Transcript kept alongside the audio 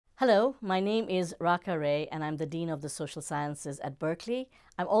Hello, my name is Raka Ray and I'm the Dean of the Social Sciences at Berkeley.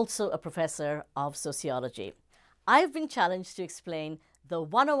 I'm also a professor of sociology. I've been challenged to explain the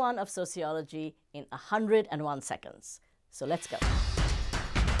 101 of sociology in 101 seconds. So let's go.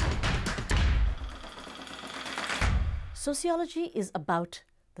 Sociology is about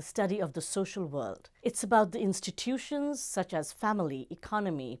the study of the social world. It's about the institutions such as family,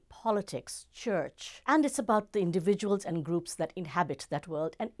 economy, politics, church, and it's about the individuals and groups that inhabit that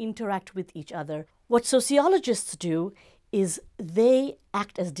world and interact with each other. What sociologists do is they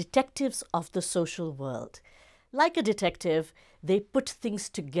act as detectives of the social world. Like a detective, they put things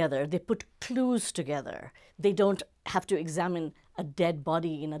together, they put clues together. They don't have to examine a dead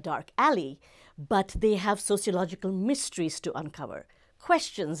body in a dark alley, but they have sociological mysteries to uncover.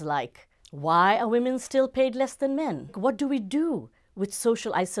 Questions like, why are women still paid less than men? What do we do with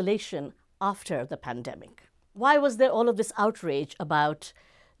social isolation after the pandemic? Why was there all of this outrage about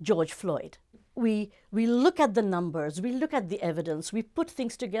George Floyd? We look at the numbers, we look at the evidence, we put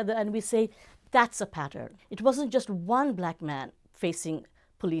things together and we say, that's a pattern. It wasn't just one black man facing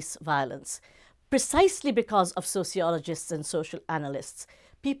police violence. Precisely because of sociologists and social analysts,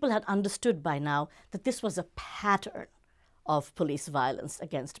 people had understood by now that this was a pattern of police violence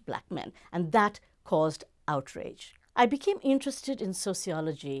against black men, and that caused outrage. I became interested in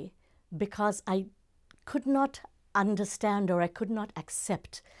sociology because I could not understand or I could not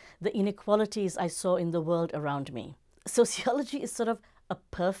accept the inequalities I saw in the world around me. Sociology is sort of a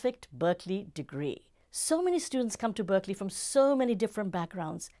perfect Berkeley degree. So many students come to Berkeley from so many different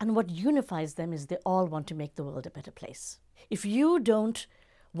backgrounds, and what unifies them is they all want to make the world a better place. If you don't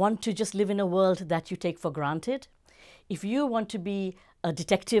want to just live in a world that you take for granted, if you want to be a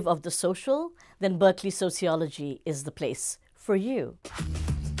detective of the social, then Berkeley Sociology is the place for you.